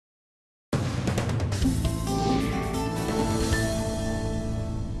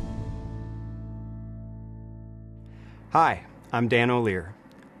Hi, I'm Dan O'Lear.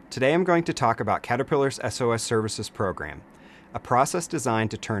 Today I'm going to talk about Caterpillar's SOS Services program, a process designed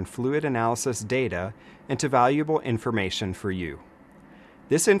to turn fluid analysis data into valuable information for you.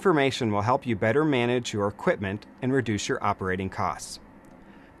 This information will help you better manage your equipment and reduce your operating costs.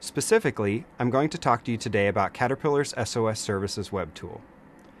 Specifically, I'm going to talk to you today about Caterpillar's SOS Services web tool.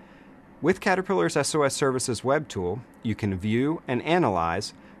 With Caterpillar's SOS Services web tool, you can view and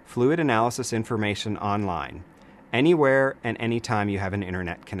analyze fluid analysis information online, anywhere and anytime you have an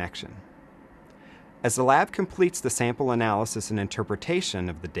internet connection. As the lab completes the sample analysis and interpretation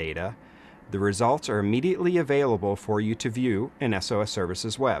of the data, the results are immediately available for you to view in SOS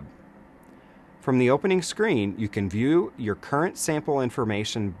Services Web. From the opening screen, you can view your current sample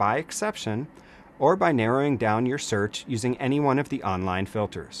information by exception or by narrowing down your search using any one of the online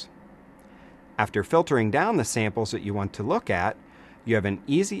filters. After filtering down the samples that you want to look at, you have an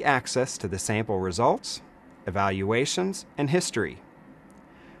easy access to the sample results, evaluations, and history.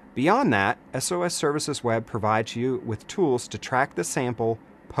 Beyond that, SOS Services Web provides you with tools to track the sample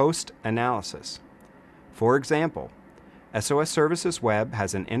post-analysis. For example, SOS Services Web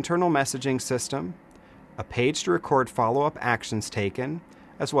has an internal messaging system, a page to record follow-up actions taken,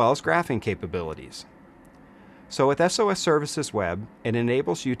 as well as graphing capabilities. So with SOS Services Web, it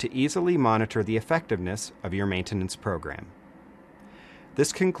enables you to easily monitor the effectiveness of your maintenance program.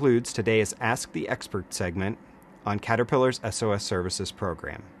 This concludes today's Ask the Expert segment on Caterpillar's SOS Services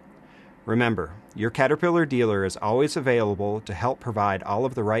program. Remember, your Caterpillar dealer is always available to help provide all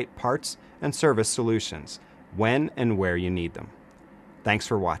of the right parts and service solutions when and where you need them. Thanks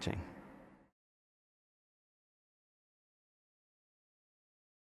for watching.